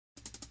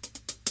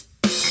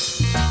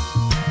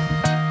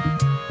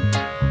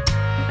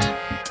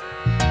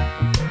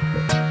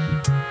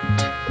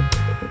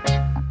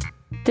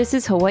This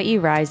is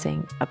Hawaiʻi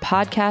Rising, a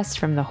podcast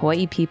from the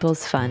Hawaiʻi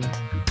People's Fund.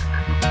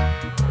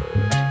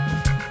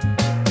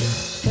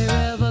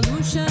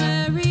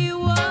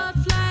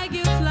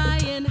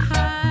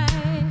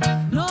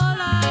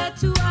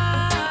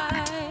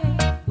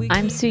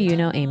 I'm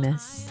Suyuno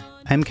Amos.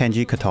 I'm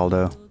Kenji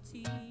Cataldo.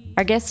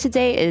 Our guest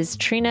today is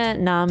Trina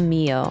Nam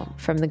Mio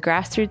from the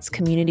Grassroots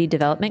Community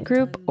Development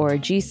Group, or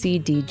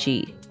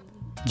GCDG.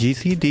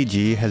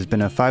 GCDG has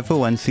been a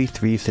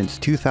 501c3 since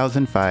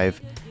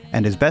 2005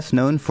 and is best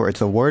known for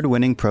its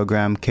award-winning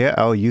program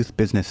Kea'au Youth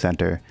Business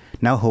Center,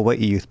 now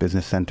Hawaiʻi Youth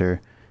Business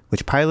Center,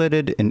 which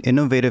piloted an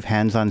innovative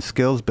hands-on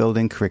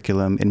skills-building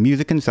curriculum in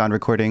music and sound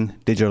recording,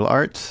 digital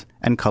arts,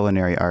 and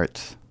culinary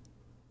arts.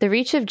 The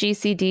reach of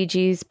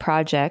GCDG's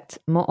project,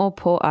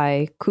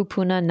 Mo'opo'ai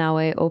Kūpuna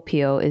Nawe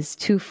ʻŌpio, is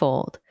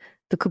twofold.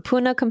 The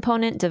Kūpuna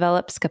component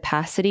develops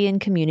capacity in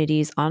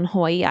communities on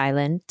Hawaiʻi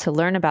Island to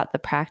learn about the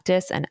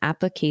practice and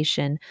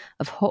application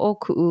of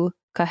ho'oku'u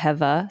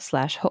kaheva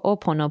 /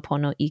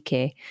 ho'oponopono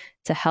ike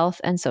to health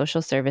and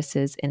social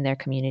services in their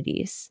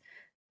communities.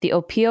 The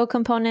ʻŌpio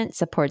component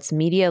supports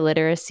media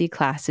literacy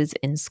classes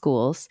in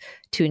schools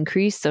to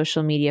increase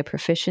social media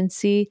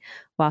proficiency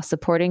while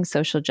supporting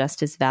social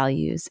justice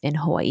values in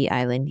Hawaiʻi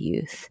Island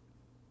youth.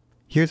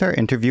 Here's our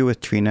interview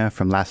with Trina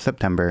from last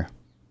September.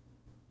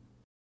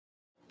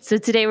 So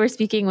today we're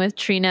speaking with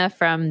Trina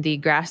from the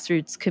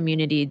Grassroots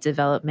Community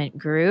Development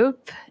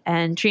Group.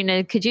 And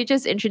Trina, could you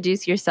just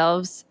introduce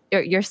yourself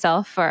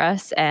for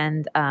us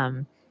and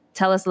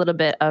tell us a little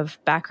bit of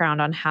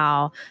background on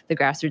how the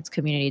Grassroots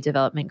Community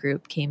Development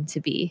Group came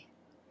to be?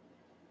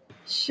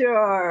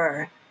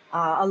 Sure.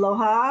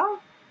 Aloha,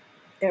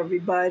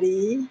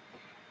 everybody.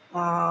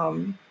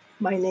 My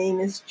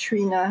name is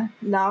Trina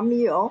Nam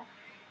Mio,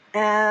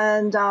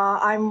 and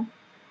I'm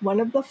one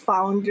of the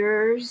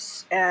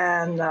founders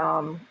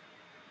and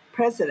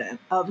president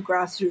of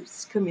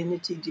Grassroots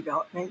Community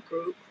Development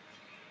Group.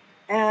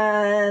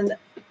 And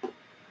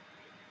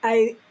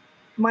I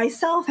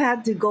myself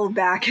had to go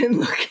back and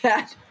look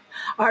at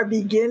our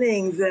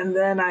beginnings, and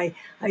then I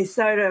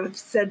sort of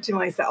said to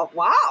myself,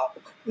 wow,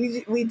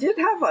 we did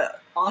have an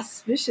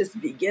auspicious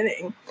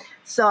beginning.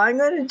 So I'm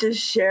going to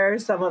just share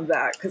some of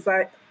that because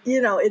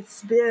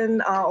it's been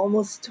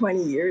almost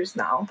 20 years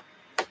now,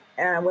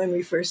 and when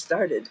we first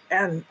started,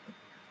 and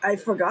I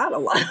forgot a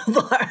lot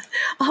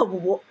of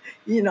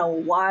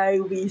why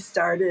we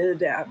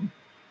started and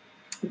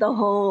the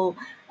whole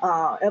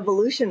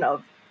evolution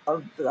of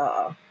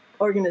the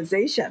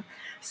organization.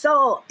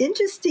 So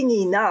interesting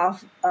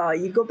enough,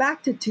 you go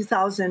back to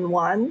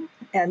 2001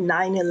 and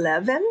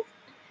 9/11,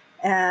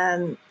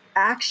 and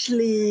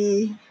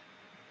actually,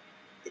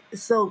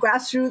 so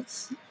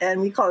Grassroots, and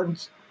we call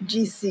it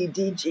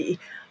GCDG,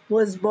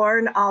 was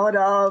born out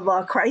of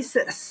a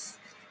crisis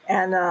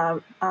and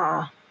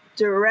a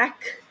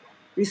direct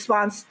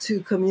response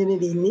to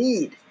community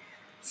need.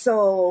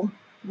 So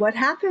what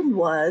happened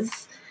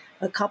was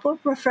a couple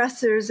of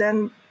professors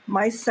and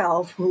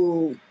myself,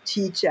 who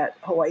teach at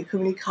Hawaii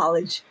Community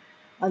College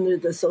under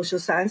the Social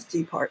Science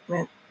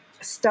Department,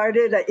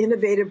 started an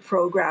innovative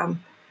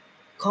program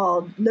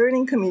called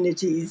Learning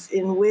Communities,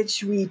 in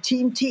which we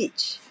team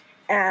teach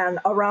and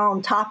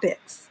around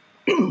topics.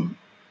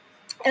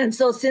 And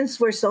so since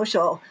we're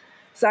social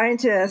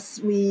scientists,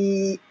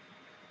 we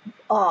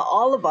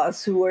all of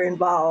us who were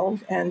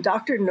involved, and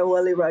Dr.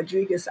 Noelle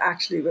Rodriguez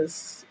actually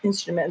was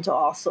instrumental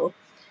also,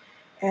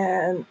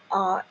 and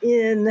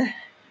in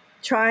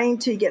trying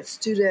to get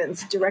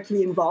students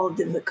directly involved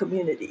in the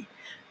community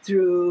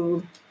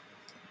through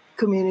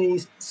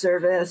community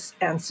service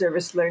and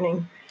service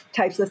learning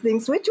types of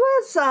things, which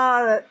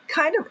was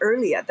kind of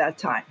early at that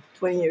time,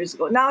 20 years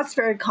ago. Now it's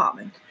very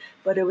common,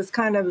 but it was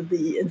kind of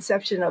the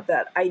inception of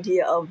that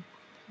idea of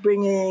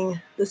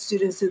bringing the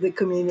students to the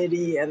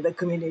community and the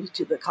community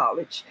to the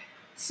college.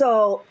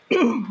 So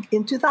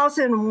in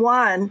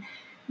 2001,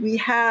 we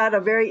had a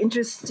very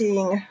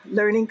interesting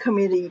learning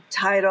committee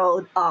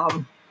titled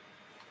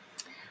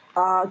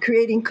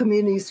Creating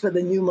Communities for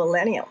the New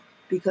Millennium,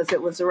 because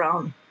it was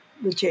around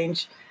the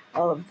change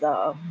of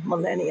the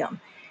millennium.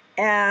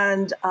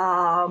 And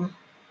a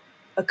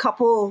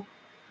couple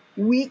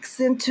weeks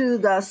into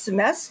the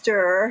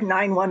semester,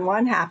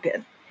 9/11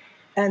 happened.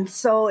 And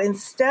so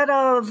instead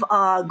of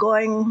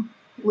going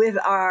with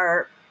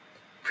our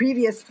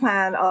previous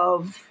plan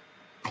of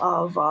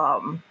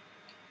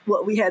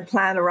what we had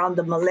planned around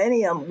the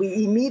millennium,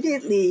 we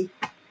immediately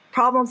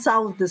problem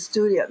solved with the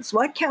students.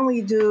 What can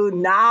we do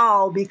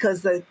now?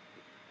 Because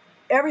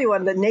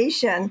everyone, the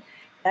nation,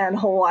 and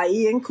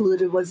Hawaii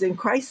included, was in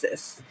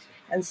crisis.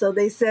 And so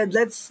they said,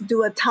 let's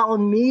do a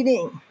town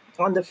meeting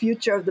on the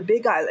future of the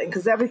Big Island,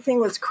 because everything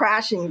was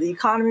crashing. The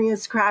economy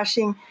was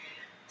crashing.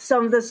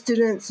 Some of the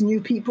students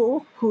knew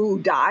people who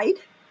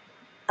died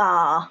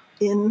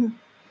in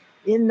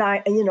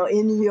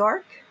New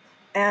York.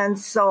 And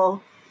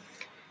so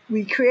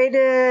we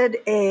created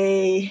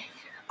a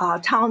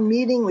town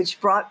meeting,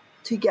 which brought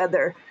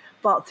together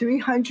about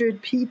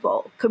 300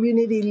 people,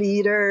 community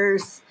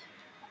leaders,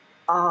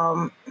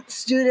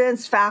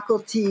 students,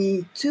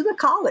 faculty, to the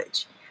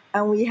college.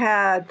 and we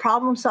had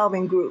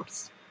problem-solving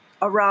groups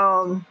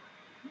around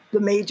the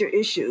major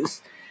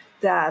issues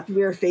that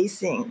we're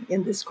facing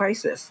in this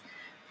crisis.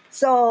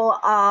 So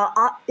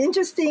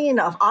interesting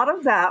enough, out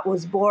of that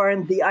was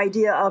born the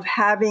idea of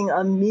having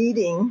a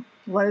meeting,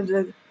 one of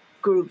the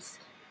groups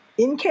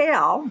in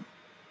KL,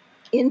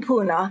 in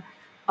Puna,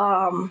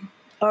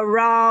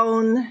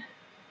 around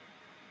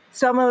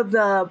some of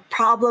the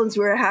problems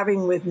we were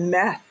having with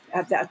meth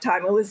at that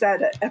time. It was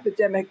at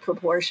epidemic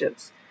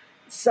proportions.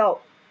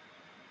 So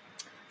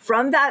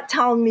from that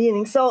town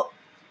meeting, so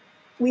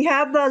we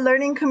had the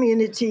learning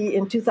community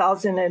in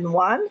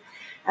 2001,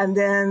 and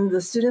then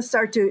the students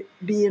started to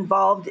be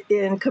involved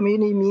in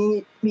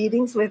community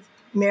meetings with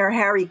Mayor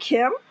Harry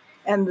Kim,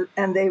 and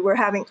they were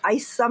having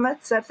ICE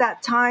summits at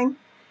that time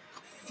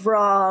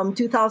from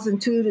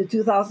 2002 to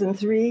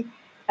 2003.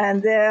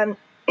 And then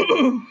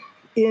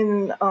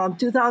in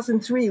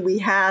 2003, we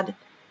had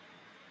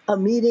a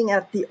meeting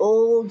at the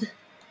old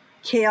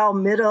KL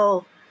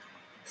Middle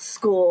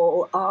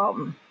School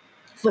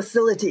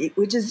facility,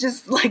 which is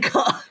just like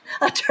a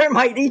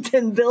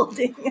termite-eaten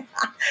building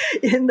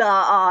in the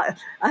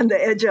on the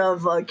edge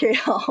of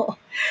KL,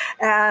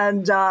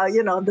 and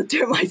the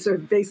termites are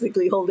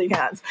basically holding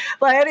hands.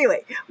 But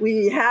anyway,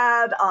 we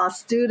had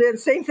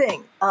students, same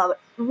thing,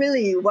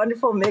 really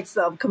wonderful mix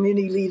of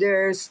community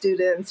leaders,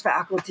 students,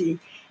 faculty.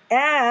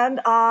 And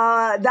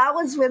that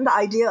was when the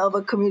idea of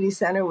a community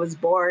center was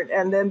born.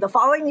 And then the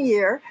following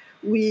year,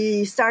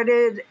 we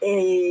started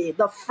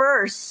the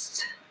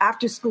first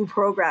after-school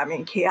program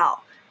in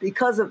KL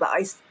because of the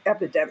ice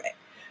epidemic.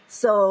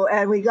 So,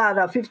 and we got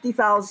a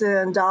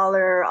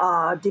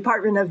 $50,000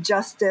 Department of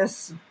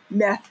Justice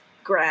meth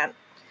grant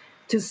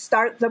to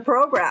start the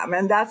program.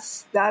 And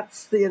that's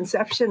the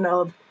inception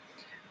of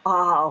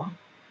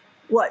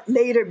what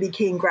later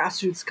became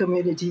Grassroots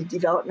Community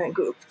Development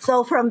Group.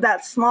 So from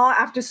that small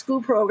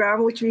after-school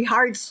program, which we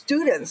hired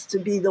students to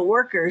be the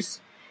workers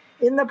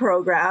in the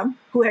program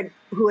who had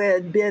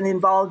been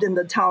involved in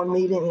the town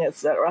meeting,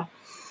 etc.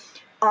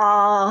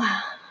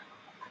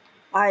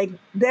 I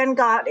then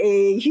got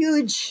a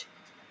huge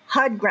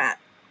HUD grant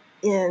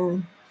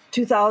in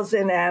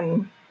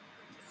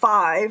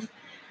 2005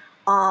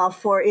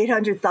 for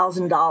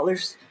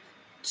 $800,000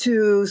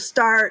 to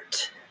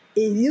start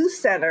a youth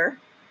center,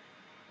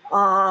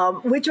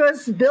 which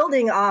was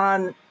building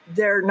on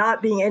there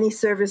not being any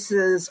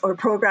services or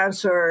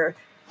programs for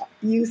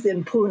youth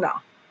in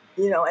Puna.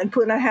 And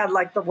Puna had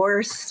like the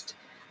worst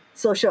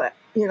social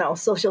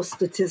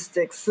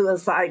statistics,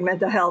 suicide,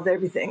 mental health,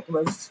 everything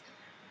was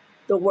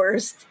the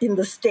worst in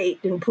the state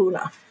in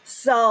Puna.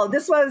 So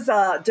this was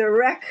a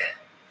direct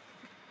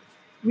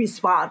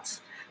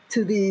response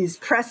to these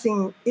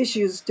pressing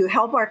issues to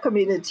help our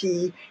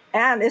community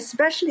and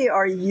especially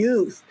our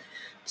youth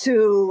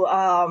to,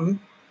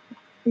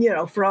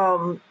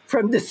 from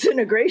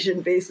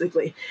disintegration,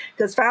 basically,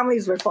 because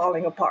families were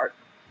falling apart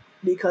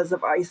because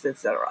of ICE,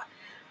 etc.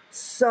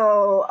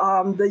 So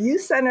the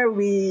youth center,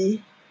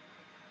 we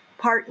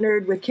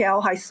partnered with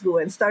KL High School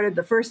and started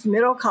the first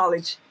middle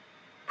college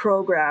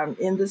program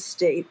in the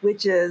state,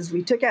 which is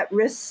we took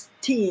at-risk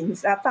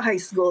teens at the high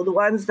school, the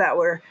ones that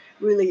were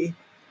really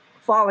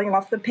falling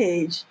off the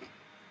page,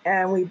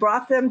 and we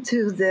brought them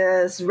to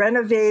this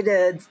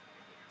renovated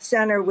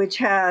center, which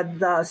had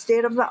the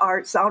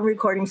state-of-the-art sound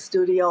recording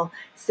studio,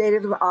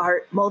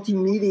 state-of-the-art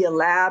multimedia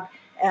lab,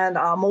 and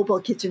a mobile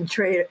kitchen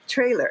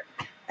trailer.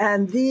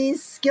 And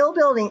these skill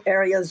building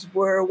areas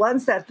were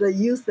ones that the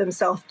youth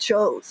themselves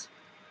chose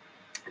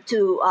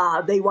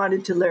they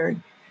wanted to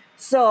learn.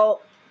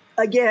 So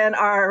again,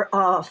 our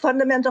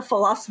fundamental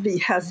philosophy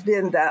has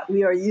been that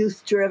we are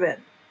youth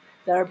driven,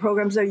 that our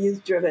programs are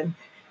youth driven.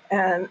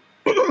 And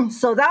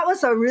so that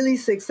was a really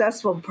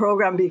successful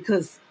program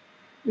because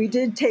we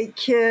did take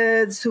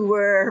kids who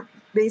were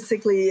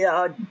basically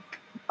on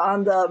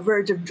the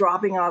verge of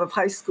dropping out of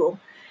high school.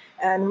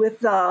 And with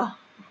the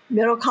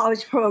middle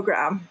college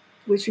program,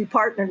 which we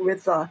partnered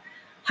with the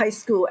high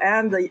school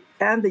and the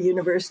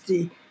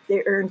university,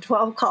 they earned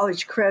 12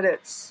 college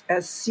credits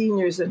as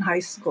seniors in high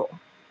school.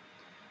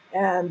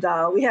 And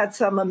we had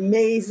some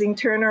amazing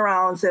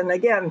turnarounds. And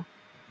again,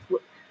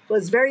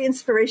 was very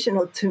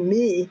inspirational to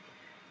me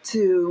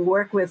to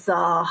work with the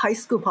high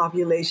school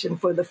population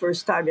for the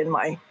first time in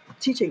my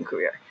teaching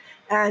career.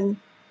 And,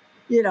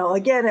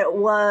 again, it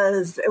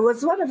was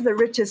one of the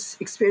richest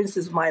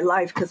experiences of my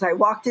life because I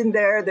walked in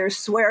there, they're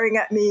swearing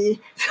at me,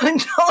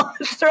 and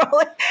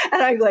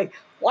I'm like,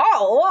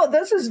 wow,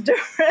 this is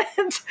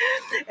different.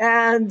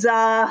 And,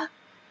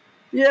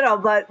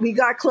 but we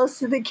got close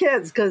to the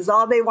kids because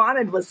all they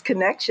wanted was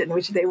connection,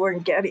 which they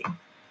weren't getting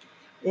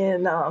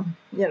in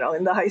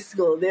the high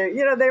school.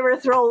 They were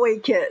throwaway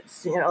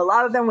kids. A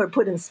lot of them were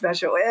put in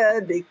special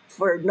ed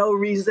for no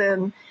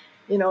reason,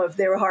 if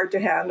they were hard to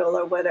handle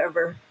or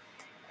whatever.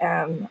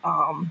 And,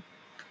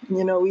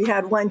 we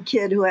had one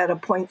kid who had a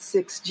 0.6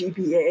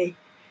 GPA,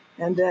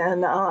 and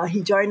then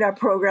he joined our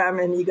program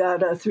and he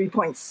got a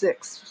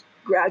 3.6,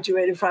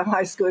 graduated from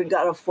high school and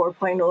got a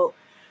 4.0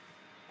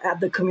 at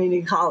the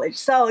community college.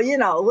 So,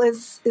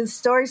 it's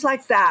stories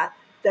like that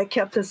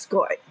kept us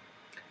going.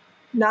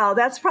 Now,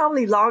 that's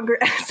probably longer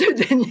answer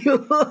than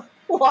you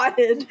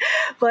wanted,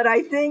 but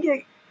I think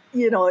it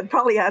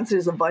probably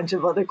answers a bunch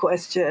of other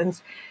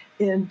questions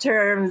in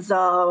terms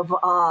of,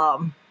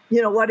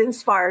 what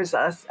inspires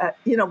us,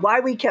 why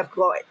we kept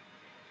going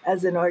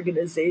as an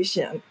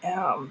organization,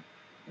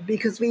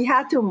 because we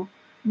had to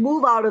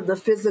move out of the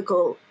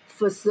physical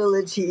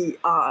facility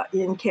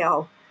in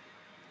Cal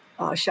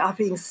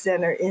Shopping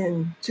Center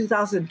in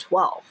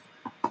 2012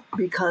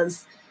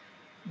 because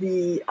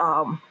the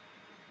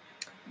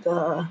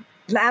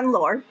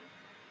landlord,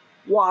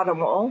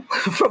 Wadamo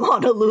from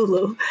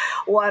Honolulu,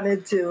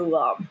 wanted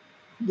to,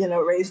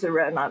 raise the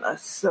rent on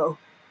us. So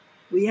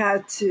we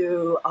had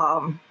to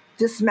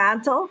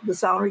dismantle the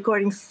sound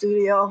recording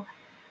studio,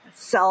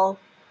 sell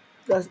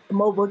the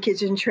mobile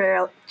kitchen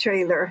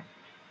trailer,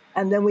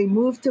 and then we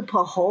moved to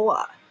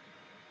Pahoa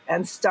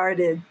and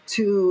started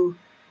 2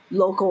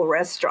 local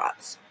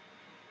restaurants.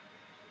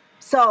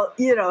 So,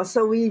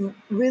 so we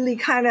really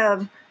kind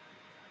of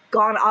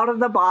gone out of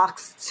the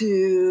box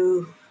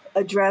to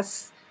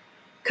address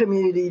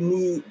community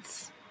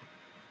needs.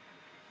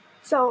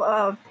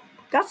 So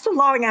that's the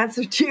long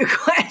answer to your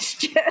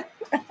question.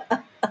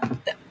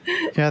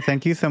 Yeah,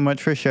 thank you so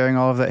much for sharing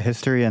all of that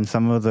history and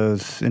some of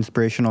those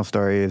inspirational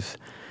stories.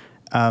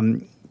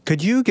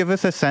 Could you give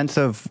us a sense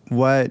of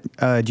what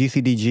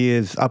GCDG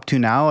is up to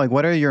now? Like,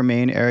 what are your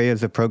main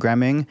areas of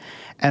programming,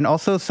 and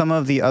also some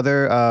of the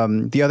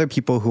other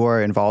people who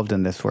are involved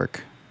in this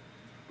work?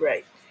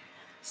 Right.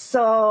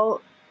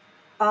 So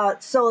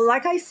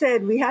like I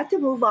said, we had to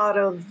move out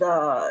of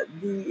the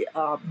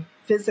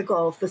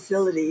physical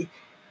facility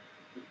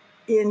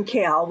in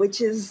Cal,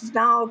 which is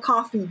now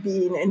coffee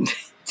bean and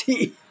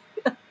tea,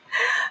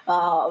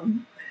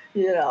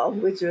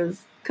 which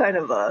was kind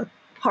of a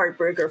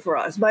heartbreaker for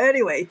us. But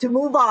anyway, to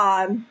move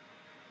on,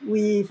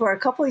 we, for a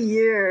couple of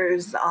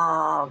years,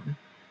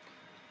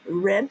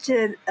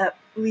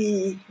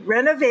 we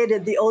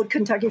renovated the old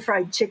Kentucky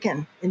Fried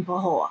Chicken in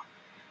Pahoa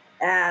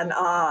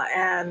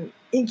and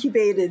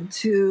incubated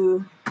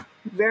 2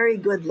 very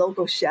good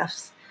local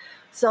chefs.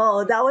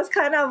 So that was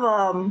kind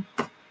of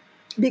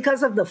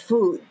because of the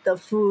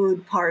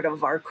food part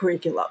of our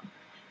curriculum.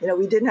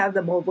 We didn't have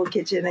the mobile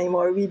kitchen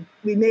anymore. We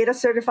made a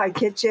certified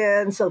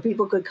kitchen so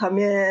people could come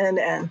in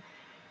and,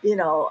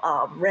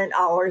 rent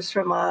hours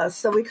from us.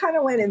 So we kind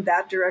of went in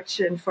that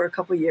direction for a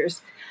couple of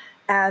years.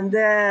 And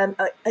then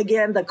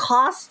again, the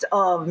cost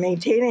of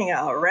maintaining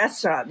a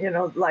restaurant,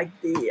 like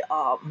the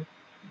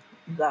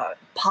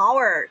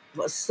power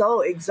was so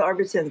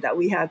exorbitant that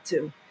we had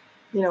to,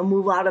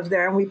 move out of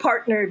there. And we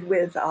partnered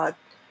with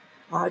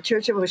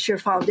Church of Ashur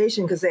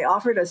Foundation because they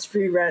offered us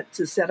free rent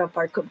to set up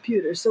our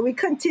computers. So we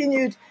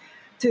continued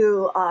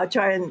to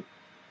try and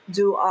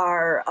do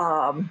our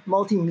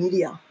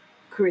multimedia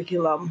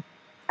curriculum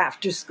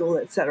after school,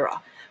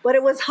 etc. But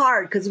it was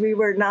hard because we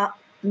were not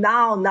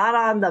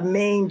on the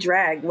main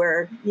drag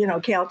where,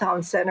 Cal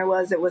Town Center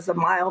was. It was a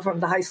mile from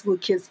the high school.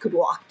 Kids could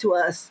walk to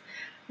us.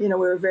 We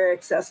were very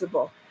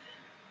accessible.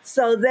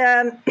 So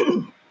then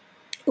it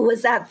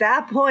was at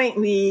that point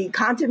we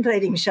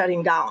contemplating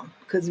shutting down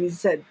because we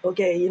said,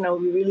 okay,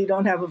 we really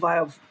don't have a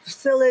viable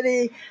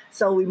facility.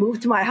 So we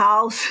moved to my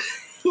house.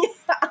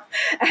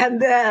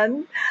 and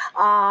then,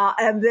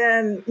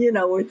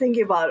 we're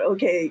thinking about,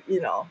 okay,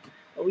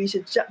 we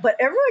should shut. But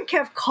everyone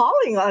kept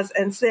calling us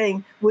and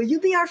saying, will you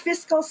be our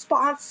fiscal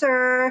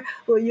sponsor?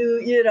 Will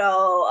you,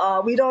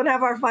 we don't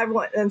have our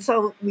 501. And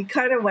so we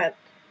kind of went,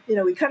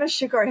 we kind of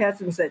shook our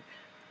heads and said,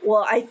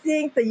 well, I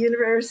think the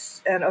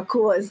universe and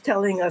Akua is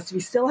telling us we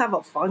still have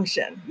a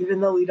function,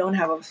 even though we don't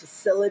have a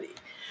facility.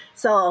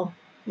 So,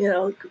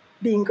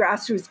 being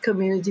Grassroots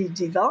Community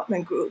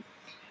Development Group,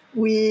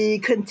 we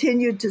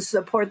continued to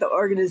support the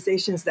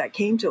organizations that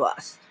came to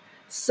us.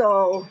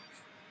 So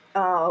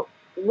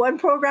one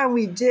program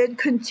we did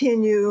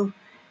continue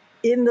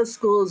in the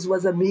schools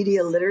was a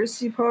media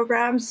literacy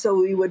program. So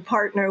we would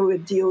partner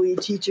with DOE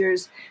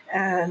teachers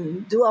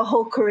and do a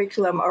whole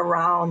curriculum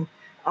around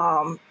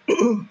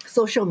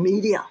social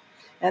media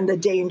and the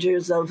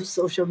dangers of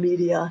social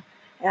media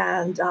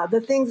and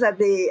the things that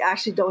they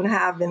actually don't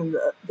have in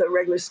the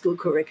regular school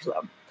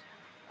curriculum.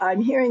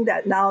 I'm hearing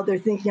that now they're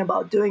thinking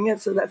about doing it,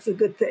 so that's a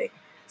good thing.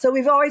 So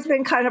we've always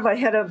been kind of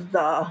ahead of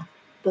the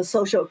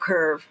social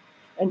curve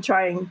and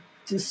trying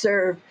to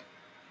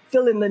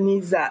fill in the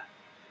needs that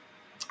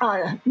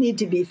need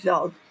to be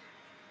filled.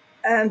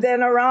 And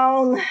then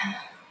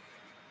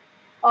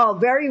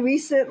very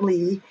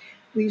recently,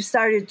 we've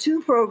started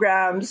 2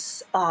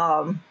 programs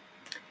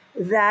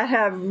that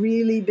have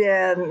really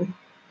been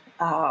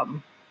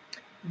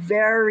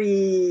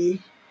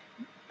very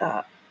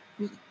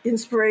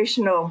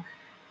inspirational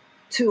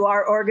to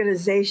our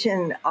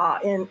organization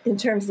in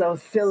terms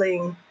of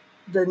filling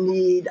the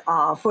need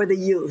for the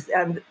youth.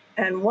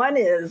 And one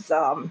is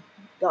the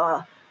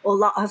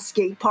Ola'a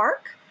Skate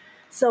Park.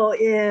 So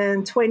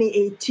in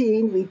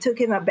 2018, we took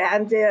an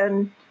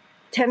abandoned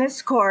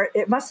tennis court.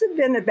 It must have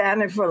been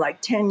abandoned for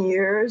like 10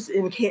 years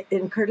in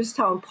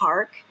Curtistown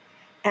Park.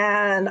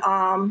 And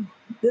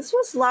this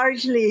was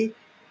largely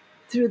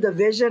through the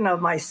vision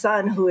of my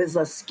son, who is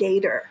a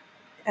skater.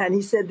 And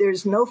he said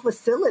there's no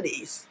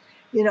facilities.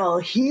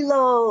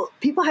 Hilo,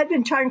 people had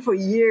been trying for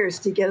years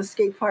to get a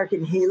skate park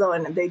in Hilo,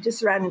 and they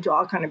just ran into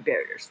all kind of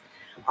barriers.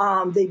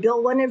 They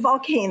built one in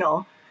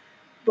Volcano,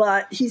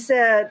 but he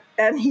said,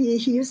 and he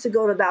used to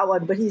go to that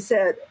one, but he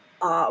said,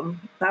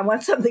 I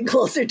want something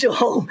closer to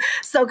home.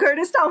 So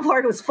Kurtistown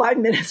Park was 5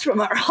 minutes from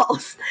our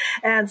house.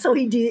 And so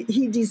he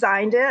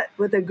designed it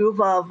with a group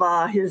of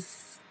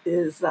his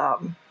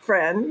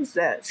friends,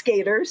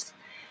 skaters.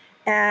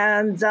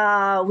 And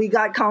we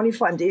got county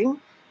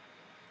funding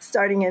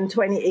starting in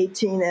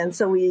 2018. And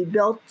so we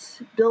built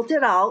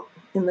it out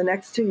in the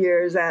next 2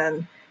 years.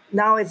 And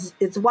now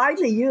it's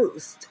widely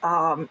used.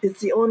 It's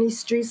the only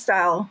street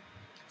style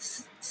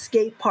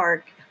skate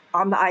park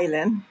on the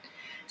island.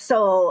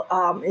 So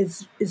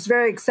it's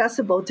very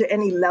accessible to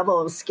any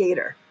level of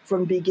skater,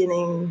 from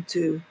beginning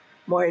to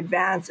more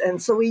advanced.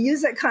 And so we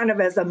use it kind of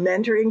as a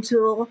mentoring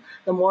tool.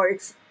 The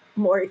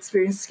more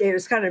experienced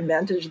skaters kind of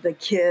mentor the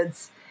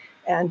kids,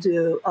 and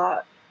to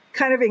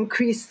kind of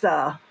increase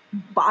the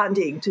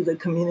bonding to the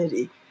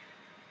community.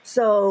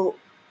 So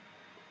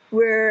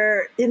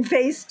we're in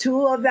phase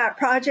 2 of that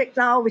project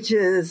now, which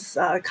is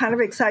kind of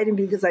exciting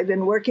because I've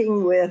been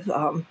working with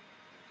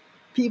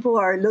people who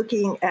are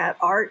looking at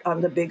art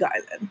on the Big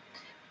Island.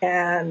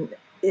 And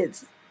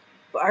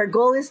our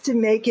goal is to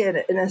make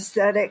it an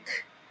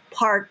aesthetic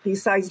park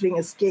besides being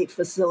a skate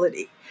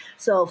facility.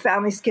 So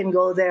families can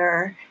go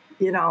there,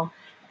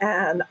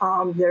 and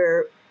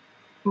there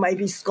might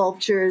be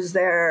sculptures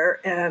there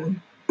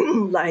and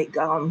like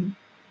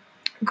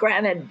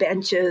granite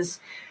benches,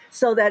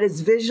 so that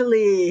it's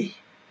visually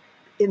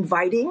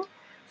inviting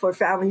for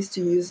families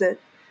to use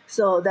it.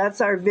 So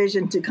that's our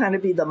vision, to kind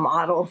of be the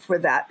model for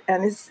that.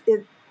 And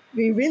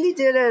we really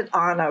did it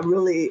on a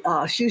really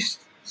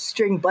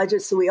shoestring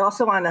budget. So we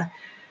also want to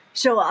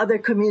show other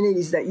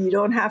communities that you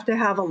don't have to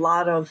have a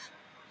lot of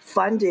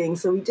funding.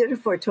 So we did it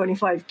for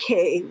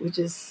 $25K, which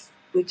is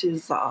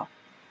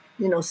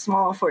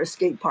small for a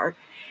skate park.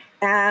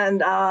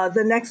 And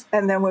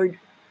then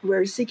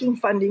we're seeking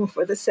funding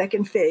for the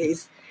second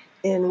phase,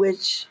 in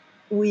which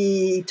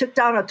we took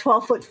down a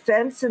 12-foot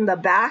fence in the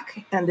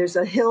back, and there's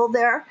a hill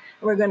there. And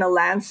we're going to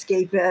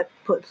landscape it,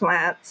 put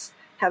plants,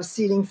 have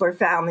seating for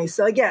families.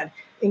 So again,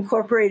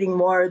 incorporating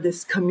more of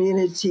this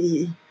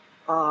community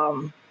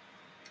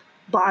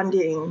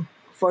bonding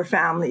for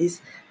families.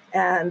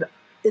 And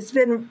it's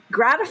been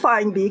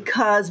gratifying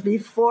because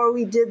before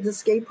we did the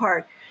skate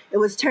park, it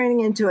was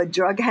turning into a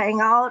drug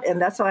hangout,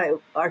 and that's why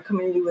our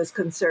community was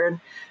concerned.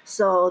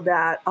 So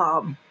that,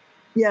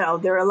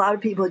 there are a lot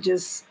of people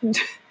just...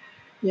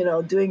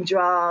 doing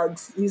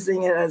drugs,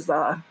 using it as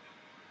a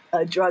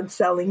drug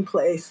selling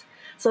place.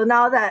 So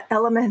now that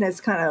element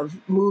has kind of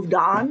moved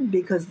on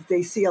because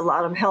they see a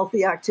lot of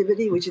healthy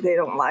activity, which they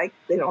don't like.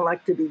 They don't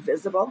like to be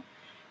visible.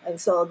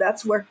 And so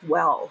that's worked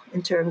well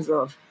in terms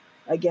of,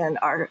 again,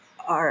 our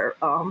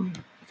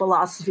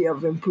philosophy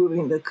of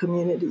improving the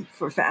community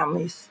for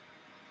families.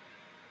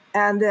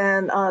 And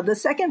then the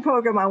second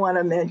program I want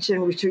to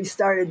mention, which we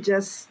started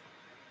just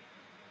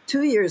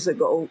 2 years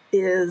ago,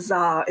 is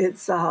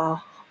it's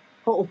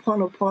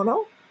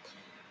Ho'oponopono.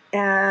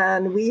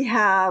 And we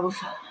have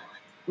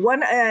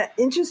one,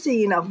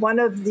 interesting enough, one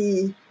of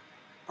the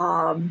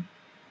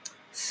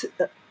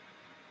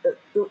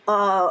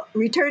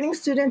returning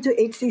student to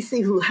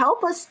HCC who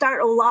helped us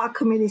start Ola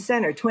Community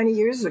Center 20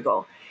 years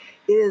ago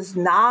is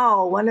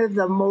now one of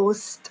the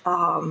most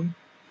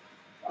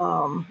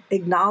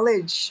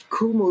acknowledged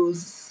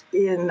kumus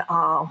in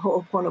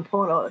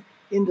Ho'oponopono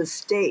in the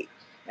state.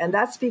 And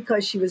that's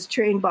because she was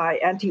trained by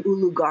Auntie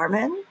Ulu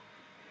Garman,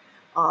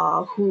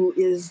 who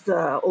is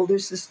the older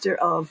sister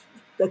of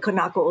the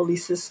Kanakaʻoli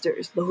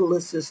sisters, the Hula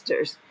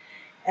sisters.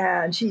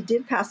 And she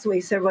did pass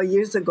away several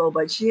years ago,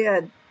 but she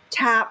had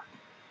tapped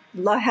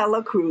La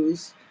Hela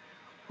Cruz,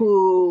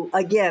 who,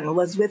 again,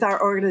 was with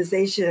our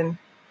organization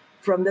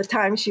from the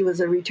time she was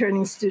a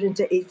returning student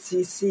to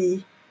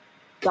HCC,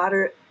 got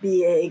her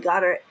BA,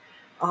 got her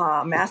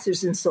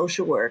master's in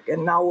social work,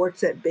 and now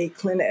works at Bay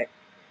Clinic.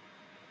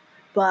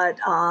 But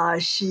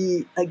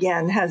she,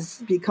 again,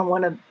 has become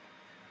one of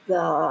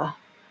the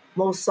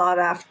most sought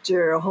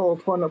after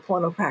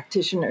Ho'oponopono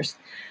practitioners.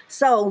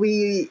 So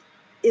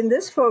in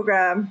this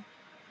program,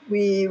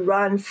 we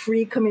run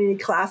free community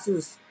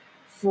classes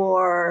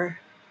for,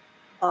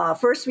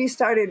 first we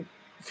started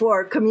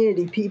for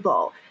community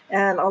people,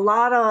 and a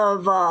lot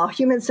of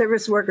human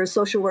service workers,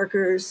 social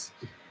workers,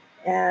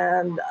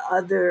 and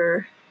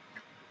other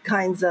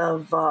kinds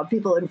of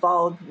people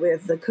involved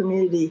with the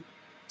community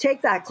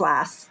take that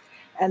class,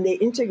 and they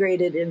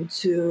integrate it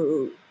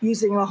into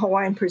using a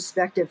Hawaiian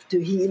perspective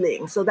to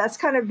healing. So that's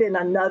kind of been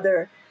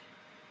another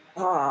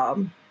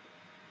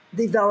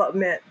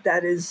development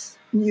that is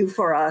new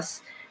for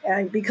us,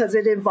 and because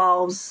it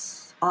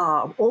involves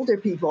older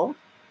people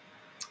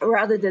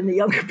rather than the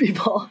younger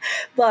people,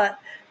 but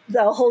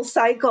the whole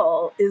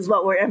cycle is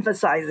what we're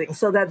emphasizing,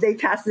 so that they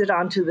pass it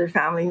on to their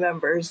family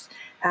members,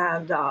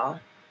 and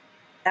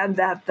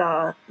that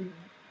the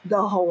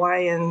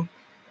Hawaiian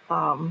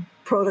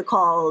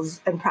protocols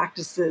and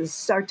practices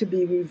start to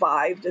be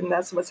revived, and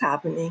that's what's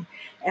happening,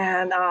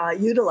 and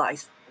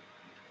utilized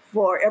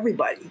for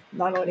everybody,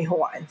 not only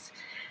Hawaiians.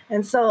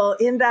 And so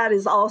in that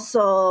is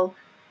also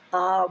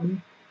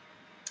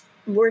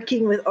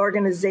working with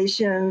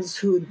organizations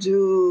who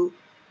do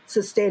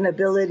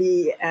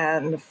sustainability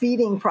and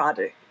feeding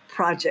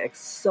projects.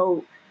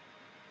 So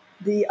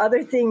the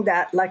other thing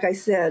that, like I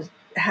said,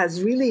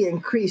 has really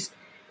increased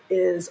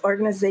is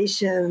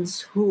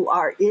organizations who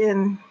are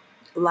in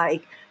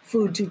like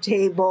food to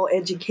table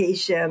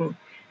education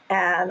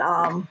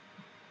and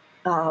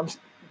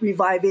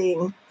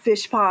reviving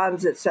fish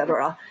ponds,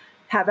 etc.,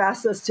 have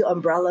asked us to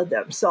umbrella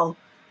them. So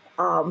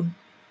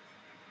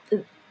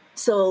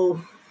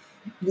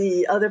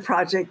the other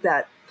project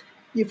that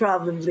you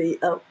probably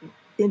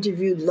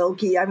interviewed,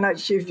 Loki, I'm not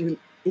sure if you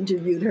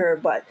interviewed her,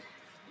 but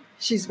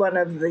she's one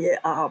of the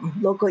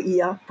local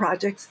IA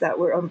projects that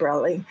we're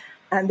umbrelling.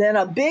 And then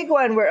a big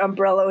one we're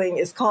umbrelling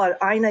is called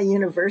Aina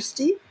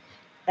University.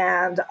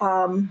 And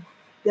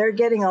they're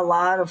getting a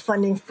lot of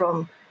funding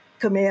from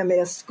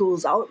Kamehameha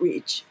Schools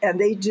Outreach. And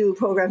they do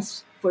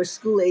programs for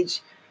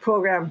school-age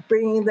program,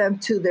 bringing them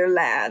to their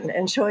land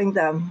and showing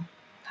them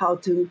how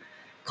to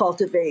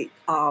cultivate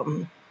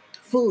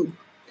food.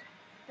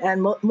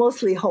 And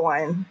mostly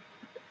Hawaiian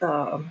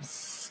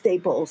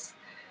staples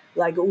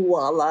like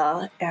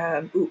uala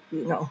and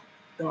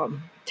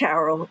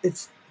taro.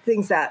 It's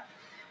things that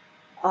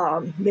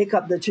make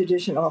up the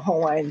traditional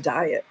Hawaiian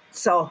diet.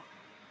 So,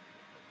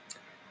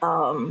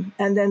 and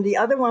then the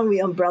other one we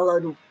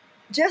umbrellaed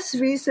just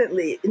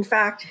recently, in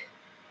fact,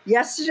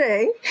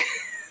 yesterday,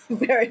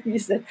 very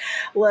recent,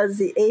 was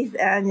the 8th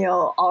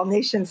annual All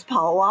Nations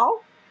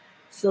Powwow.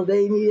 So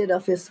they needed a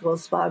fiscal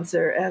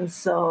sponsor, and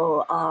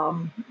so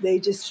they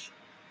just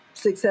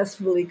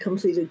successfully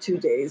completed 2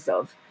 days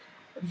of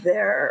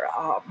their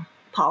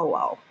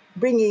powwow,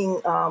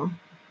 bringing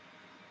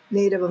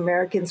Native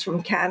Americans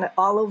from Canada,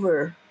 all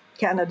over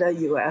Canada,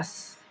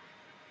 U.S.,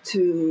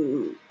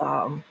 to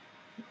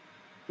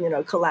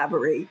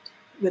collaborate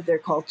with their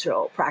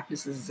cultural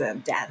practices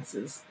and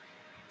dances.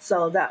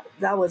 So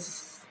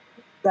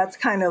that's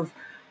kind of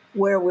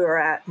where we're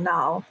at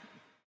now.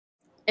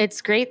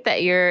 It's great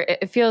that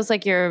it feels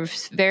like you're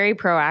very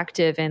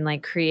proactive in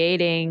like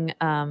creating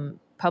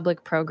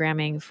public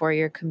programming for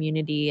your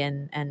community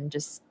and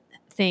just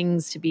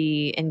things to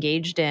be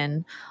engaged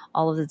in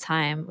all of the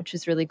time, which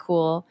is really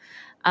cool.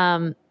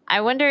 I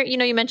wonder,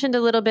 you mentioned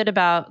a little bit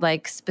about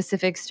like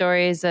specific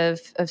stories of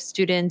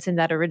students in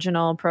that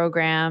original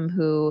program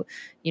who,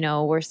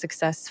 were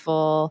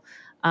successful.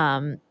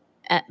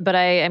 But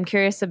I am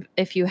curious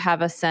if you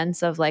have a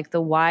sense of like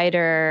the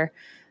wider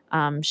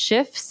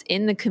shifts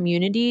in the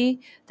community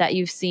that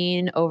you've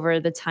seen over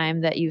the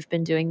time that you've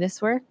been doing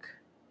this work?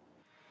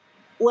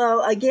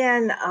 Well,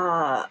 again,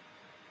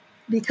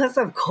 because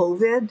of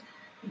COVID,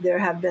 there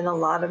have been a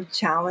lot of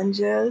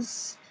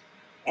challenges.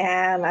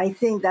 And I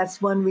think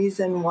that's one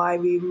reason why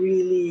we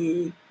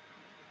really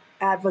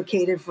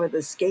advocated for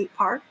the skate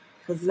park,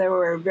 because there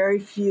were very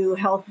few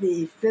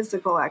healthy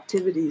physical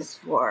activities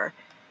for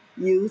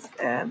youth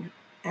and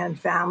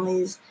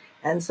families.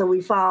 And so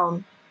we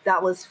found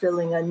that was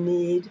filling a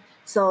need.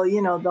 So,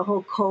 the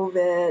whole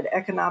COVID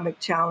economic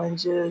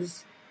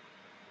challenges,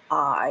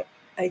 I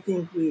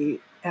think we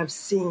have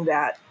seen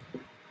that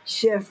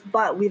shift.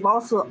 But we've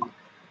also,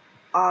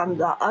 on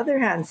the other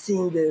hand,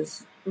 seen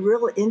this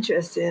real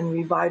interest in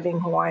reviving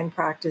Hawaiian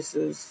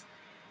practices.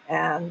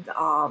 And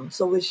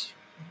so which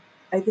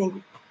I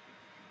think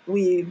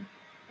we've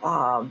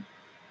gone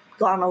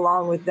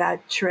along with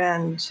that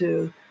trend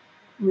to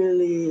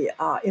really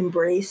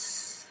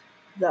embrace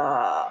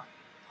the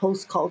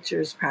host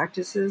culture's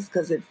practices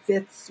because it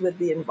fits with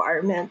the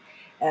environment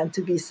and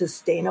to be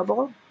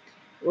sustainable.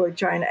 We're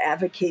trying to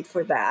advocate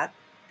for that.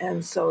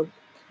 And so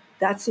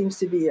that seems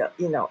to be a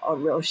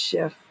real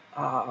shift.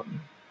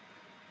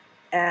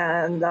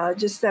 And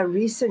just a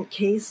recent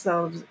case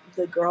of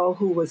the girl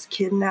who was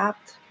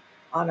kidnapped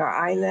on our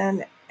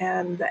island,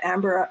 and the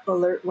Amber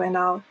Alert went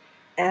out,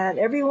 and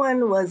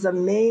everyone was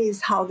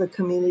amazed how the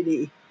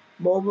community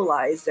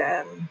mobilized,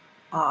 and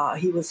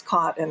he was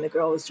caught, and the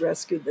girl was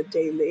rescued the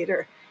day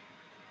later.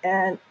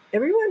 And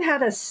everyone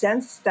had a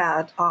sense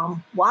that,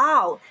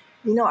 wow,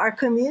 our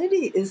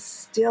community is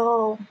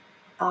still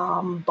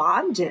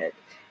bonded,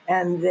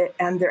 and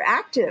they're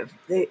active.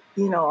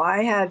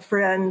 I had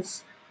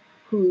friends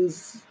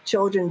whose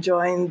children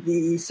joined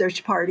the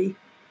search party,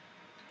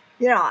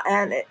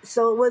 and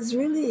so it was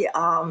really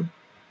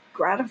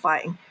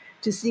gratifying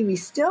to see we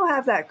still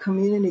have that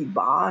community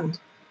bond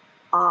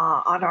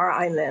on our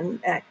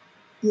island,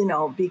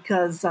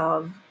 because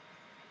of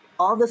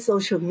all the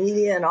social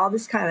media and all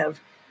this kind of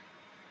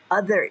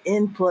other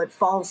input,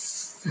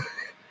 false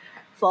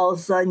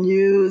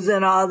news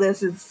and all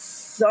this. It's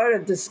sort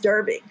of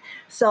disturbing.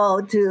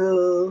 So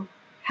to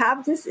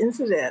have this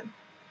incident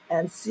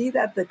and see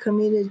that the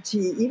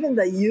community, even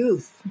the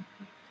youth,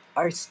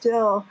 are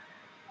still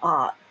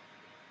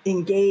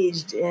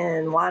engaged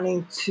in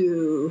wanting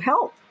to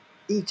help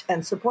each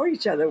and support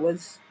each other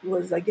was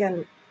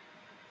again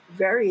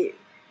very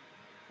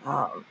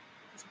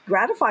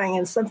gratifying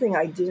and something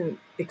I didn't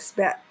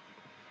expect.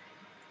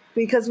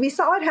 Because we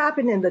saw it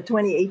happen in the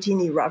 2018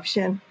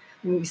 eruption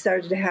when we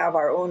started to have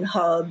our own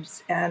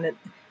hubs, and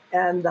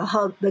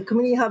the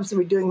community hubs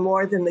were doing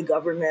more than the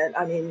government.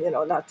 I mean,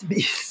 not to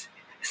be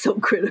so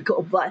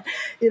critical, but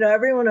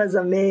everyone was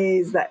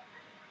amazed that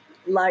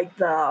like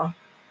the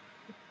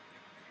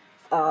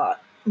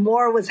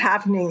more was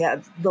happening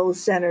at those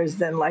centers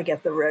than like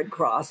at the Red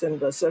Cross and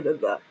the sort of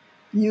the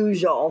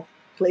usual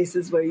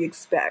places where you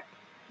expect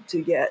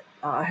to get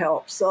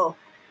help. So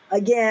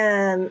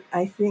again,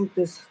 I think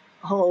this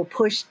whole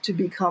push to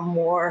become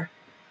more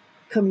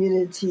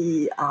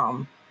community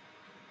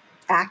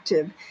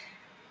active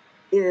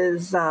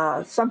is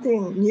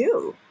something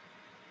new.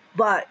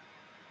 But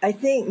I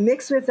think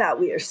mixed with that,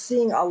 we are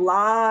seeing a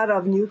lot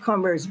of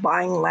newcomers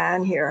buying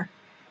land here.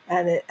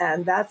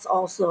 And that's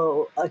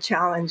also a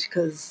challenge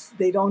because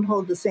they don't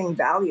hold the same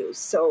values.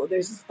 So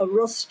there's a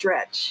real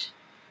stretch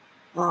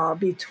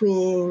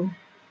between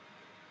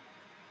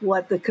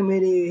what the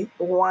community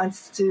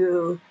wants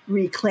to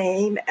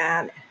reclaim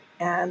and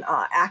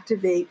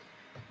activate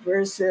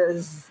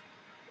versus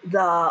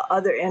the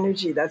other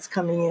energy that's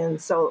coming in.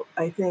 So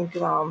I think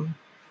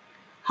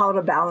how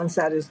to balance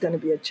that is going to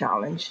be a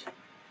challenge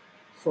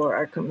for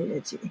our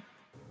community.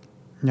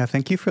 Yeah,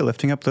 thank you for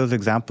lifting up those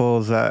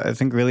examples. I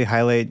think really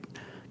highlight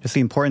just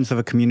the importance of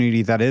a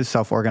community that is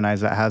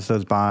self-organized, that has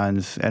those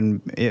bonds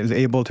and is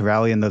able to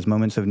rally in those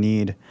moments of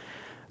need.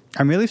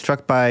 I'm really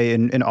struck by,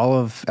 in all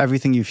of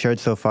everything you've shared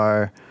so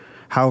far,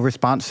 how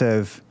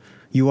responsive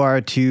you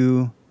are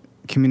to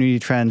community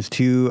trends,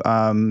 to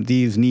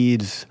these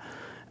needs.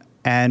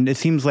 And it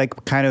seems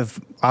like kind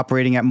of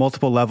operating at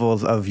multiple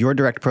levels of your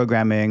direct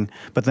programming,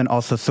 but then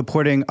also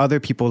supporting other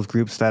people's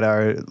groups that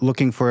are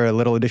looking for a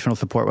little additional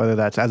support, whether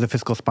that's as a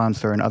fiscal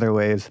sponsor or in other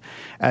ways,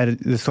 and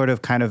this sort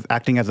of kind of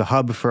acting as a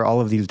hub for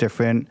all of these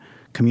different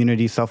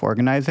community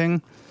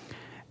self-organizing.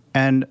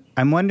 And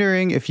I'm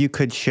wondering if you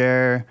could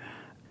share,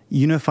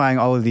 unifying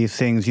all of these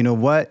things,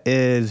 what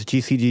is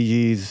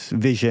GCDG's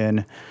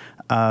vision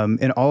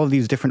in all of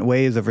these different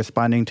ways of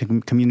responding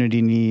to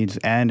community needs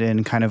and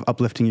in kind of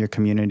uplifting your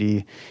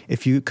community?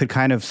 If you could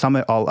kind of sum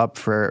it all up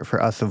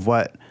for us of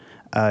what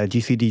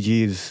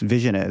GCDG's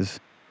vision is.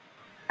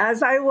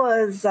 As I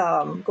was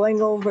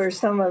going over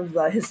some of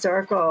the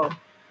historical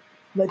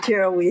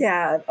material we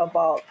had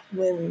about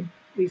when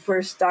we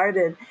first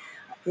started,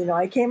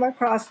 I came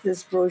across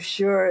this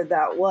brochure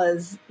that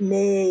was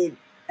made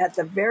at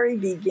the very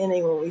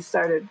beginning when we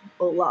started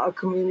Olao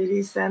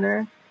Community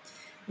Center.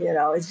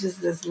 It's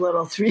just this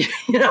little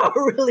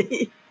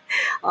really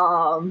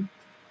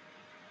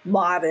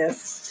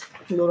modest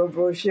little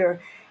brochure.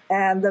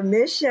 And the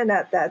mission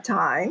at that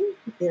time,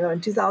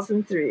 in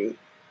 2003,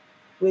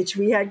 which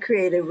we had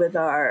created with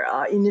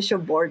our initial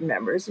board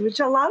members, which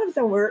a lot of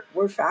them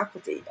were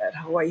faculty at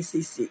Hawaii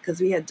CC,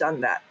 because we had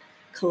done that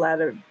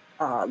collaborative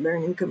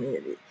learning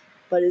community,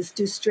 but is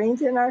to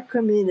strengthen our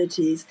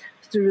communities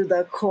through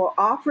the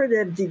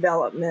cooperative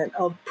development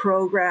of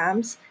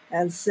programs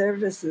and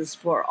services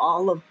for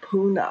all of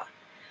Puna.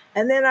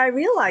 And then I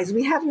realized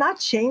we have not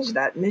changed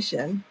that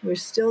mission. We're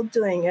still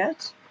doing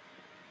it.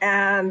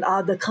 And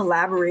the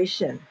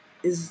collaboration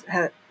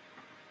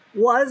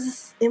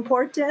was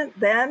important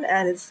then,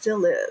 and it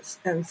still is.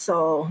 And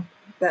so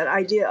that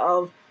idea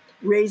of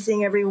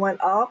raising everyone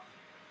up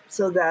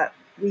so that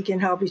we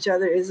can help each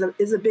other is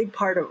a big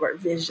part of our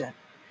vision.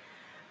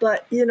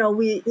 But,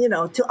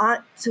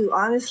 to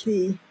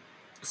honestly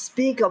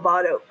speak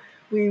about it,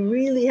 we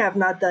really have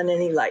not done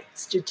any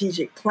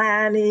strategic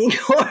planning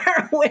or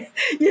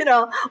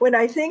when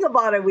I think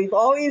about it, we've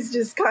always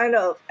just kind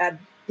of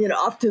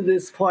up to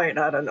this point,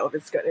 I don't know if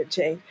it's going to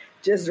change,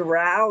 just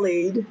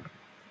rallied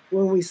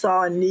when we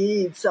saw a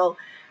need. So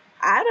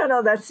I don't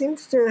know, that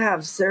seems to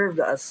have served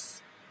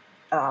us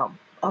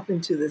up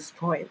until this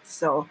point.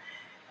 So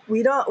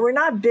we're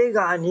not big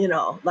on,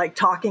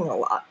 talking a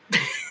lot.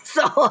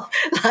 So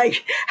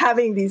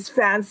having these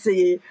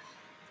fancy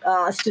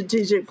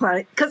strategic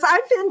planning, because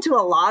I've been to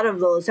a lot of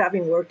those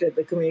having worked at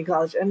the community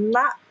college, and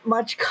not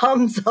much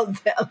comes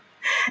of them.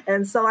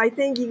 And so I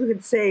think you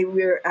could say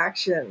we're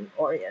action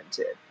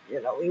oriented.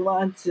 We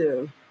want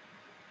to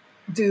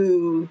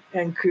do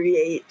and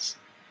create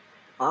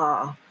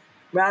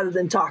rather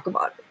than talk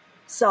about it.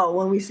 So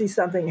when we see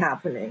something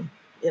happening,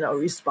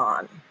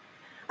 respond.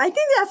 I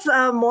think that's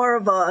more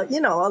of a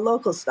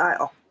local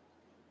style.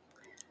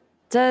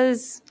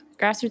 Does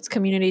Grassroots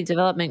Community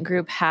Development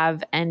Group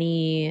have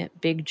any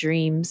big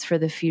dreams for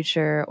the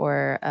future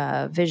or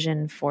a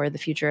vision for the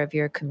future of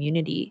your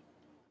community?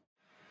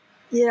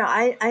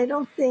 I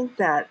don't think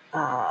that,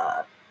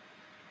 I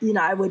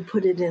would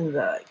put it in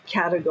the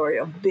category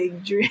of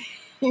big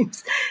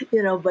dreams,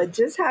 but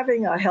just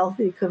having a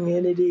healthy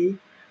community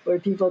where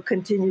people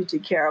continue to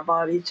care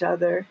about each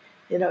other,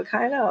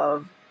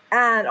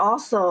 and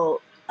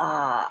also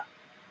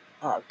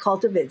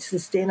cultivate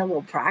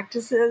sustainable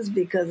practices,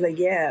 because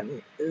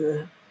again,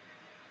 the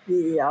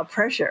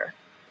pressure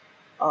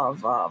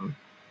of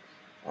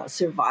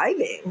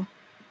surviving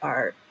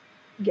are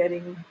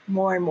getting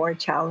more and more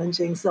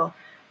challenging. So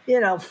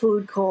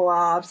food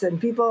co-ops and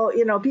people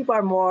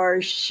are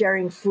more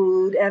sharing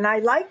food. And I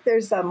like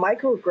there's a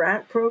micro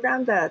grant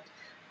program that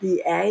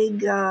the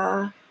ag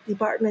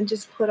department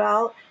just put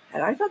out.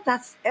 And I thought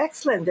that's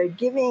excellent. They're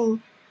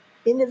giving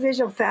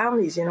individual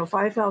families,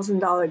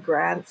 $5,000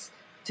 grants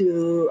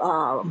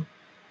to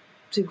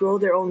grow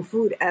their own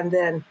food and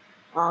then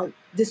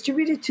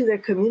distribute it to their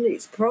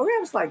communities.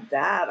 Programs like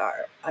that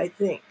are, I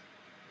think,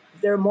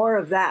 there are more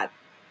of that.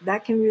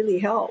 That can really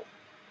help.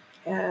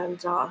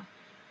 And,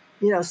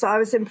 so I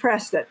was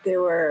impressed that they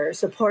were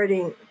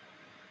supporting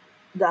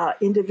the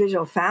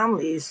individual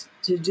families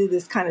to do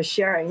this kind of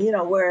sharing,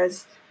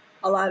 whereas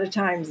a lot of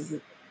times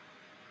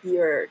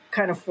you're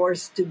kind of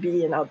forced to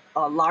be in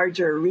a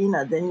larger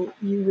arena than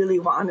you really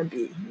want to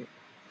be.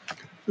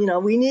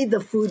 We need the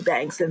food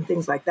banks and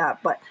things like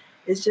that, but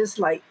it's just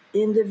like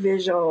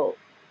individual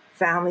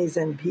families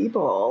and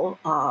people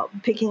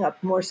picking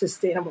up more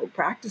sustainable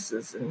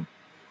practices and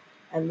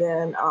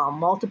then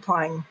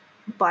multiplying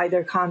by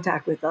their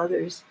contact with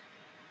others,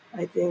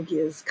 I think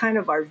is kind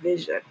of our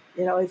vision.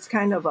 It's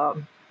kind of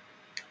a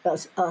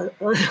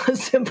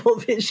simple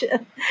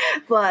vision,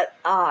 but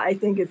I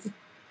think it's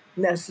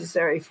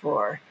necessary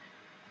for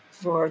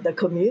the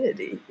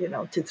community,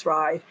 to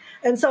thrive.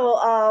 And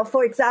so,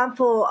 for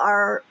example,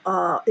 our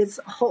it's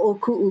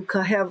Ho'oku'u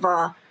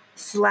Kaheva /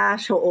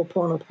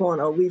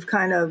 Ho'oponopono. We've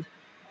kind of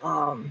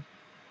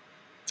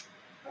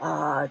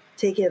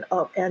taken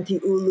up Auntie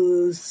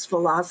Ulu's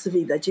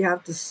philosophy that you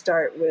have to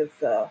start with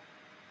the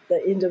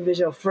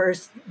individual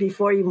first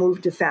before you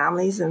move to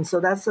families. And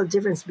so that's the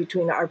difference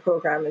between our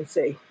program and,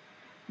 say,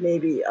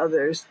 maybe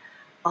others.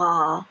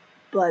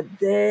 But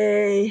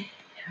they,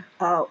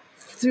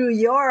 through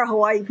your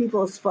Hawaii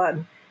People's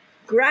Fund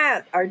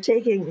grant, are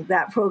taking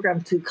that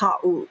program to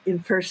Ka'u in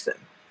person.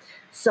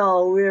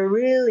 So we're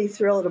really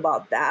thrilled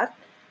about that.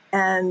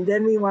 And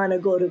then we want to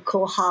go to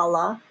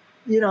Kohala,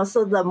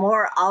 so the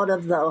more out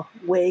of the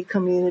way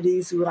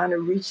communities, we want to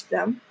reach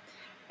them.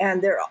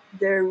 And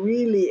they're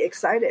really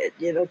excited,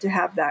 to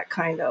have that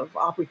kind of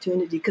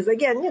opportunity. Because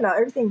again,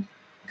 everything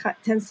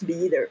tends to be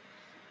either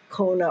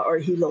Kona or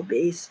Hilo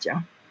based.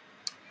 Yeah.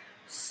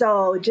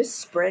 So just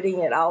spreading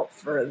it out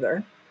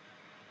further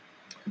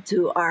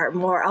to our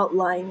more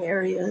outlying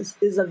areas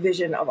is a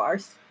vision of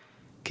ours.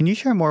 Can you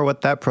share more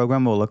what that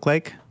program will look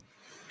like?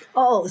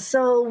 Oh,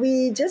 so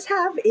we just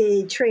have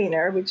a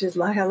trainer, which is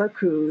Lahela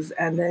Cruz,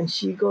 and then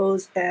she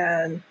goes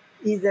and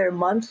either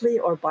monthly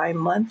or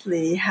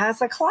bi-monthly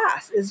has a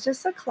class. It's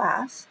just a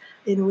class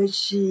in which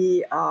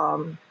she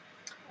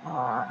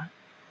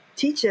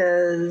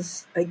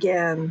teaches,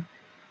 again,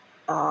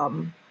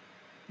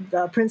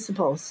 the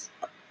principles.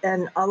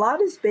 And a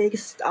lot is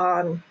based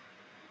on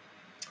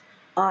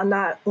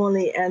not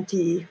only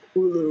Auntie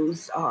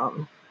Ulu's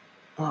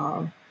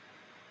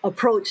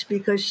approach,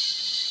 because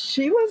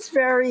she was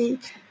very,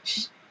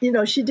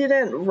 she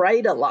didn't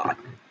write a lot.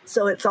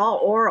 So it's all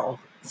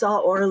oral. It's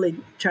all orally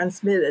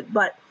transmitted.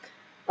 But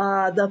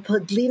the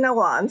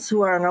Padlinawans,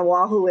 who are on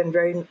Oahu and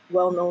very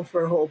well known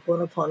for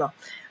Ho'oponopono,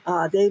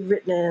 they've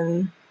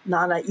written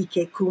Nana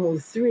Ike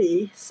Kumu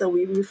 3. So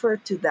we refer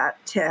to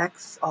that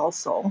text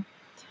also.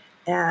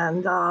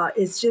 And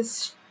it's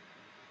just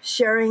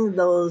sharing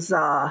those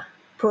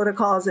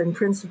protocols and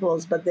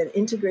principles, but then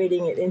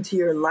integrating it into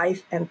your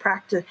life and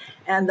practice.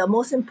 And the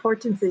most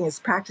important thing is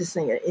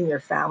practicing it in your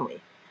family.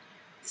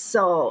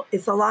 So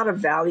it's a lot of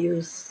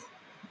values,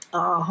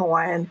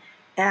 Hawaiian.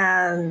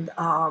 And,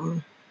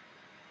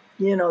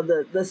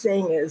 the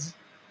saying is,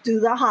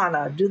 do the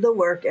hana, do the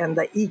work, and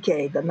the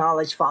ike, the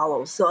knowledge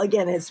follows. So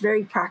again, it's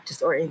very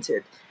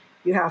practice-oriented.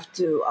 You have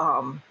to,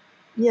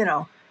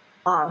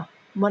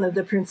 one of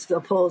the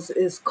principles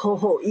is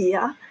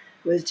koho'ia,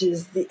 which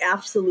is the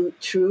absolute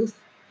truth.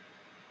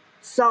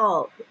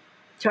 So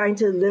trying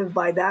to live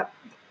by that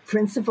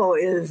principle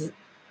is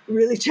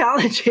really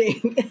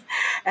challenging.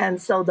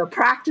 And so the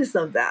practice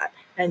of that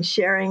and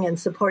sharing and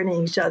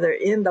supporting each other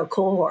in the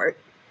cohort,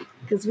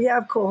 because we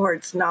have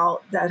cohorts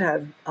now that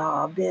have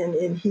been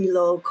in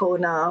Hilo,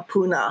 Kona,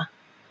 Puna,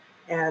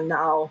 and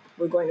now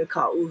we're going to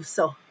Ka'u.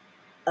 So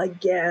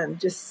again,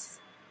 just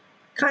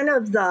kind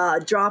of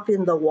the drop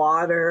in the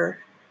water,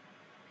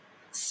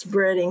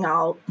 spreading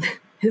out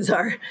is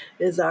our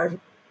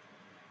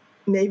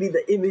maybe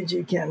the image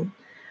you can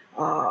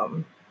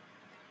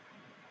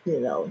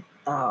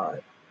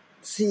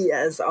see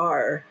as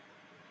our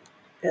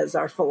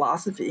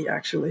philosophy,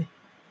 actually.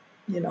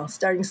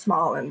 Starting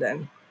small and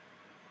then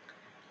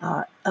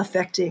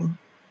affecting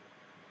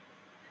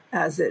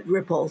as it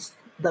ripples.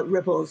 The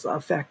ripples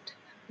affect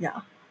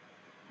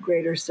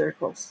greater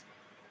circles.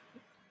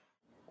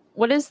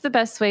 What is the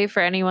best way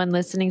for anyone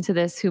listening to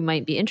this who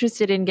might be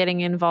interested in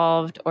getting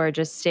involved or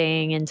just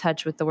staying in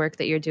touch with the work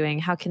that you're doing?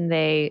 How can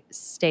they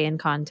stay in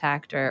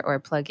contact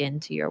or plug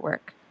into your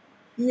work?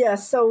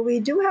 Yes, so we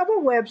do have a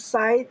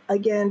website,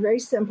 again, very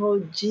simple,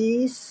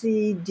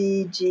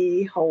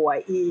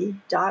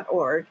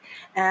 gcdghawaii.org.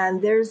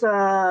 And there's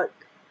a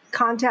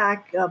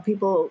contact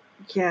people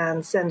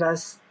can send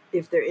us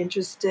if they're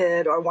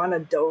interested or want to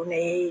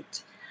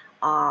donate.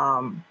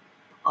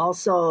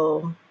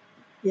 Also,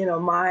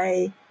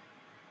 my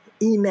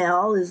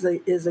email is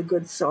a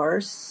good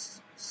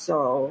source.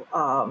 So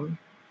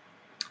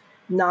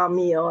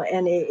Nahmijo,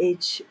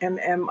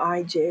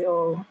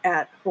 NAHMMIJO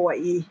at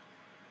Hawaiʻi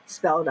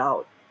spelled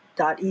out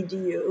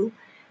 .edu,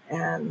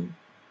 and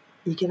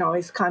you can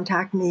always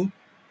contact me.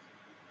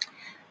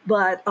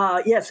 But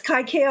yes,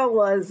 Kaikea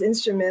was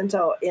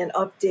instrumental in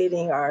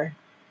updating our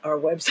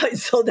website.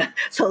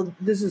 So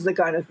this is the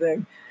kind of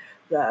thing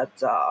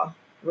that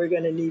we're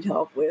going to need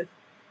help with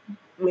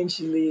when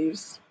she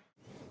leaves.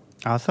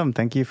 Awesome.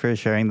 Thank you for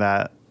sharing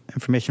that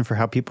information for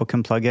how people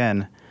can plug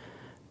in.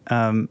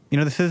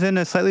 This is in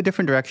a slightly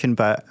different direction,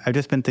 but I've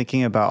just been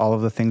thinking about all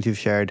of the things you've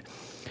shared.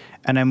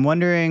 And I'm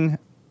wondering,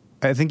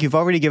 I think you've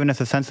already given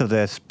us a sense of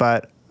this,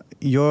 but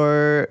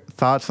your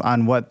thoughts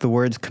on what the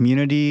words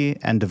community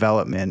and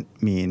development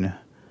mean.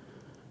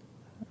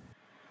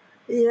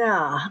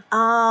 Yeah.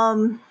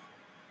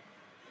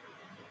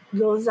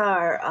 Those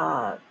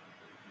are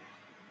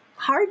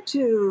hard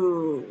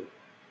to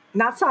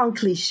not sound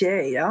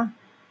cliche, yeah?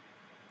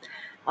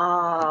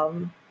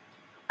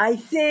 I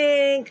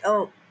think,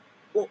 a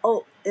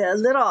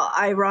little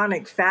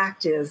ironic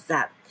fact is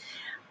that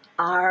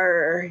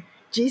our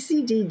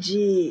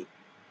GCDG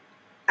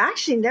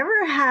actually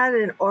never had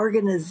an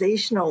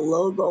organizational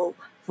logo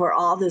for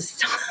all this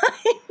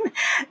time.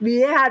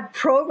 We had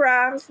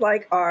programs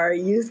like our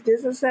Youth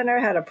Business Center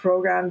had a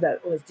program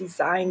that was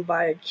designed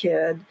by a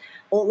kid.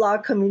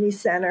 Oʻahu Community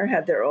Center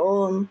had their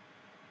own,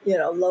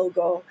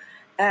 logo.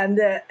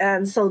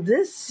 And so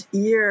this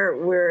year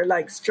we're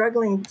like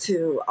struggling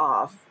to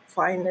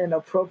find an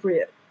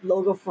appropriate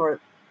logo for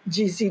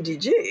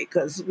GCDG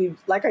because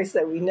like I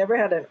said, we never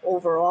had an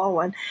overall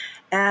one.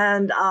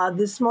 And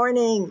this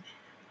morning,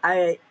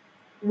 when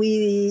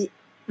we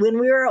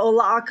were at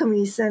Oʻahu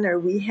Community Center,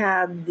 we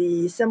had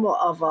the symbol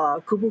of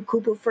a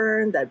kupu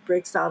fern that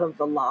breaks out of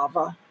the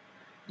lava.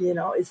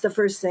 It's the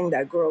first thing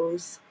that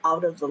grows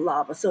out of the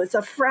lava. So it's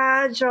a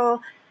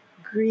fragile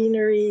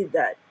greenery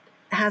that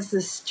has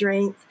the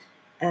strength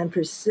and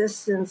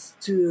persistence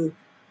to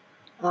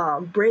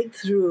break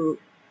through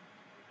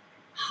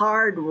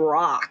hard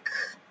rock.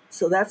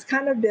 So that's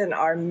kind of been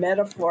our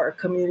metaphor of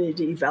community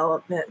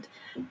development,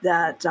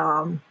 that,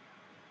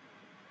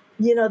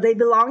 they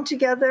belong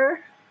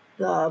together,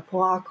 the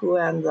pohaku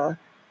and the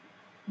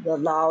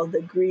lau,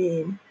 the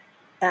green.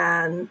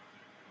 And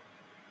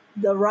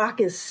the rock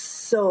is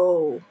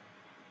so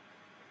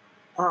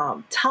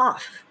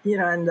tough,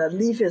 and the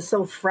leaf is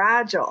so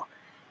fragile.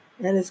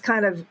 And it's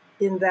kind of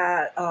in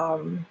that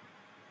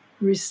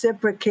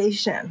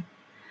reciprocation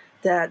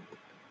that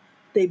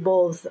they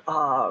both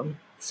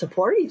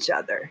support each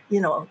other.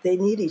 They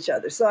need each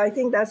other. So I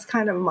think that's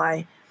kind of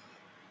my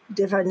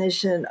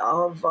definition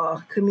of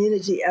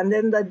community. And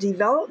then the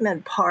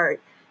development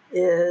part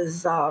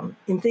is,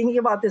 in thinking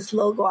about this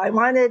logo, I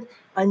wanted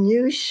a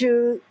new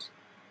shoot,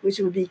 which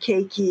would be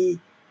keiki,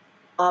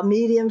 a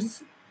medium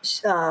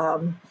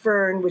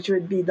fern, which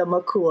would be the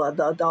makua,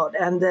 the adult,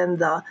 and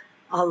then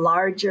a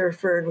larger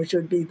fern, which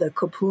would be the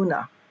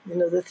Kūpuna,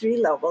 the 3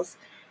 levels.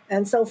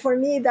 And so for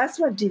me, that's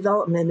what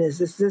development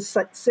is. It's this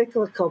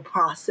cyclical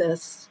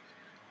process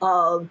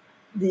of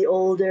the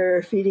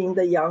older feeding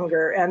the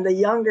younger and the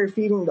younger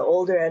feeding the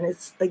older. And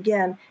it's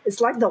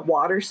like the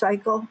water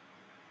cycle,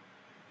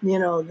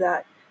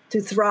 that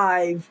to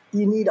thrive,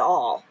 you need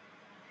all,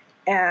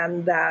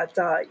 and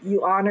that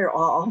you honor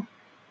all.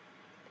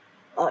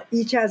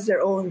 Each has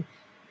their own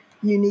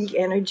unique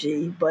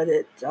energy, but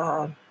it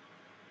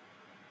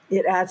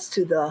adds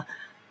to the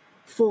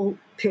full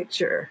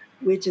picture,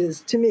 which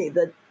is, to me,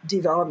 the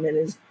development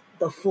is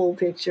the full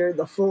picture,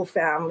 the full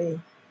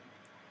family,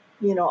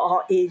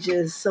 all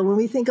ages. So when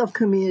we think of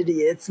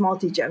community, it's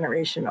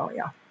multi-generational,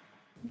 yeah.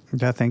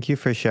 Yeah, thank you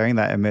for sharing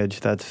that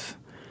image. That's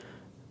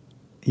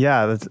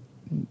a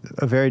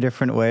very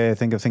different way, I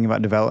think, of thinking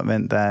about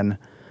development than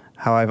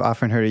how I've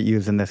often heard it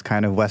used in this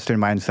kind of Western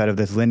mindset of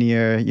this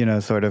linear,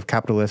 sort of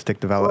capitalistic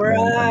development.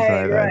 Right,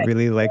 and so I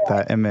really like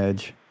that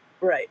image.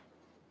 Right.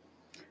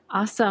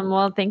 Awesome.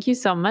 Well, thank you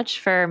so much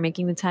for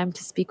making the time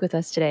to speak with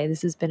us today.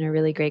 This has been a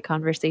really great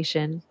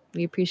conversation.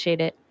 We appreciate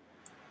it.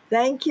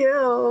 Thank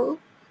you.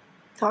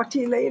 Talk to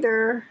you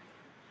later.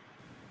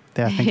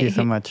 Yeah, thank you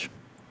so much.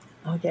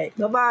 Okay,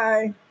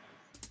 bye-bye.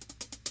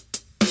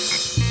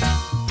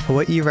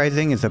 Hawaii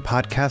Rising is a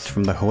podcast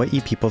from the Hawaii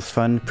People's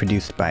Fund,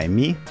 produced by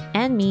me.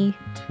 And me.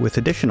 With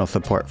additional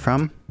support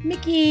from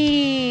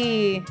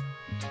Mickey.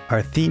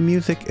 Our theme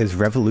music is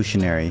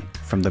Revolutionary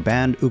from the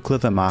band Ukla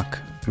the Mock,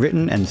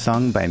 written and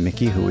sung by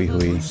Mickey Hui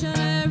Hui.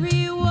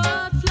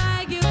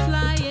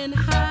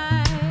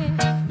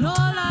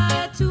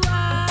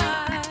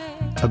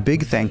 A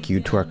big thank you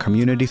to our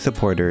community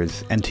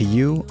supporters and to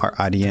you, our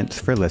audience,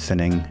 for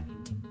listening.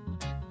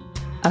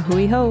 A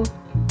hui ho.